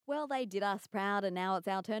Well, they did us proud, and now it's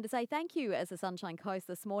our turn to say thank you as the Sunshine Coast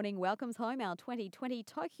this morning welcomes home our 2020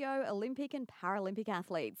 Tokyo Olympic and Paralympic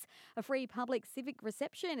athletes. A free public civic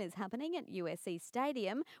reception is happening at USC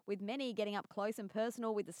Stadium, with many getting up close and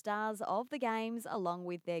personal with the stars of the Games, along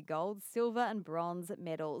with their gold, silver and bronze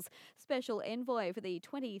medals. Special envoy for the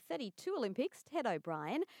 2032 Olympics, Ted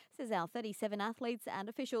O'Brien, says our 37 athletes and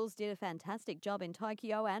officials did a fantastic job in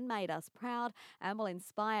Tokyo and made us proud, and will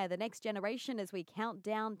inspire the next generation as we count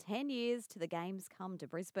down 10 years to the Games come to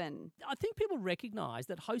Brisbane. I think people recognise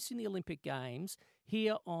that hosting the Olympic Games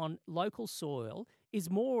here on local soil is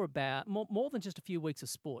more than just a few weeks of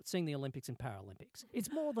sport, seeing the Olympics and Paralympics.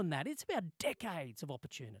 It's more than that. It's about decades of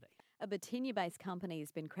opportunity. A Batinia-based company has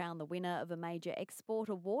been crowned the winner of a major export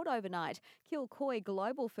award overnight. Kilcoy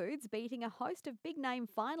Global Foods beating a host of big-name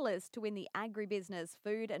finalists to win the Agribusiness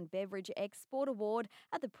Food and Beverage Export Award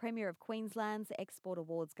at the Premier of Queensland's Export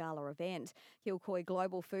Awards Gala event. Kilcoy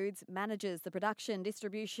Global Foods manages the production,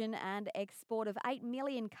 distribution and export of 8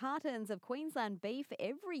 million cartons of Queensland beef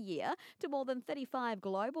every year to more than 35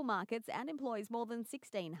 global markets and employs more than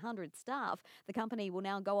 1,600 staff. The company will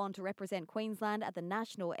now go on to represent Queensland at the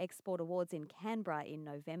National Export Awards in Canberra in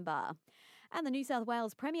November. And the New South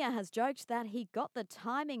Wales Premier has joked that he got the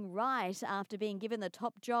timing right after being given the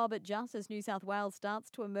top job just as New South Wales starts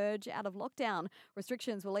to emerge out of lockdown.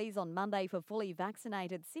 Restrictions will ease on Monday for fully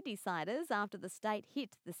vaccinated Sydney-siders after the state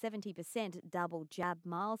hit the 70% double jab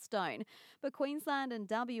milestone. But Queensland and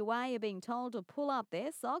WA are being told to pull up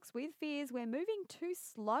their socks with fears we're moving too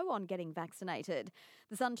slow on getting vaccinated.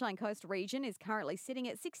 The Sunshine Coast region is currently sitting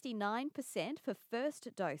at 69% for first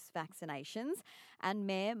dose vaccinations, and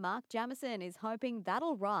Mayor Mark Jamieson is hoping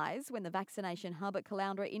that'll rise when the vaccination hub at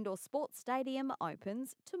Caloundra Indoor Sports Stadium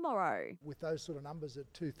opens tomorrow. With those sort of numbers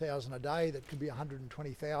at 2,000 a day, that could be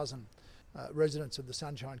 120,000 residents of the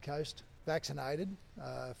Sunshine Coast vaccinated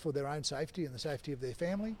for their own safety and the safety of their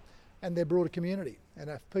family and their broader community. And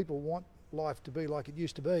if people want life to be like it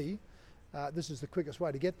used to be, this is the quickest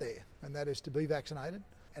way to get there, and that is to be vaccinated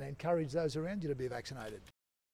and encourage those around you to be vaccinated.